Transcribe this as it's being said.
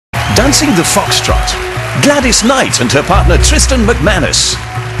Dancing the Foxtrot, Gladys Knight and her partner Tristan McManus.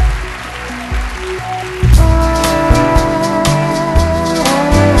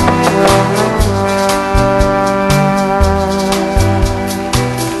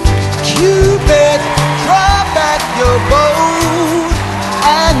 Cupid, draw back your bow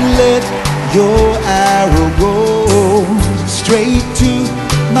and let your arrow go straight to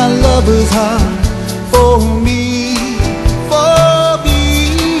my lover's heart for me, for me.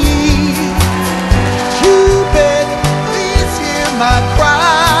 Cupid, please hear my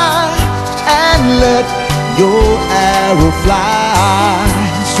cry and let your arrow fly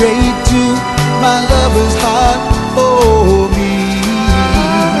straight to my lover's heart for me.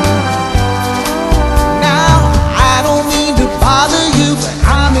 Now, I don't mean to bother you, but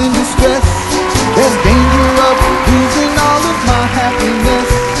I'm in distress. There's danger of losing all of my happiness,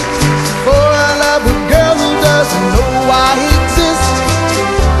 for I love a girl who doesn't know I exist,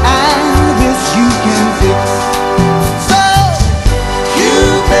 and this you can fix. So,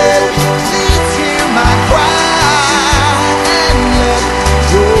 Cupid, please hear my cry and let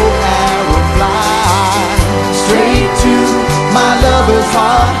your arrow fly straight to my lover's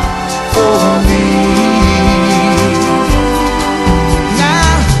heart for me.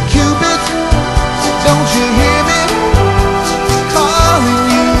 Don't you hear me calling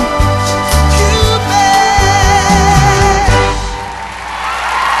you, Cupid?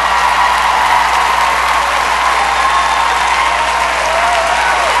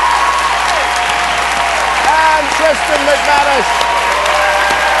 And Tristan McManus.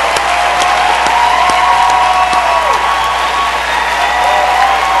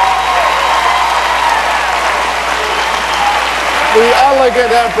 The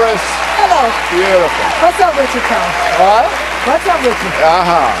elegant Empress. Hello. Beautiful. What's up with you, Tom? What? What's up with you?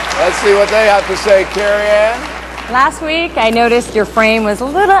 Let's see what they have to say. Carrie Ann? Last week, I noticed your frame was a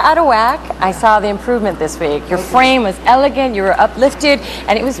little out of whack. I saw the improvement this week. Your frame was elegant, you were uplifted,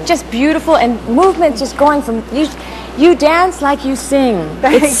 and it was just beautiful, and movement just going from... You dance like you sing.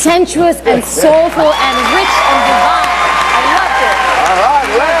 It's sensuous and soulful and rich and divine. I loved it. All right,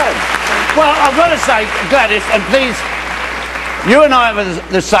 Len. Well, I've got to say, Gladys, and please, you and I are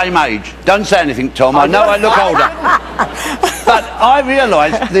the same age. Don't say anything, Tom. I know I look older. But I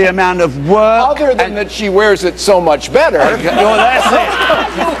realise the amount of work... Other than that she wears it so much better. Well, that's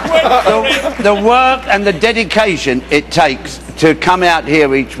it. The work and the dedication it takes to come out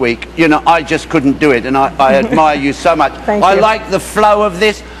here each week, you know, I just couldn't do it, and I admire you so much. Thank I you. like the flow of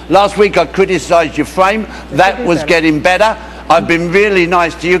this. Last week I criticised your frame. That was getting better. I've been really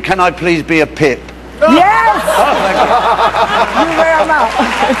nice to you. Can I please be a pip? Yes! You wear them out.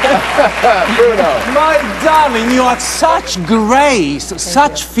 Bruno. My darling, you had such grace,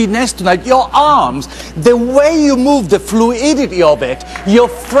 such finesse tonight. Your arms, the way you moved, the fluidity of it, your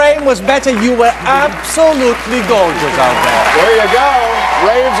frame was better. You were absolutely gorgeous out there. There you go.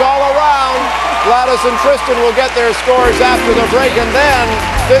 Raves all around. Gladys and Tristan will get their scores after the break, and then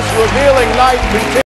this revealing night continues.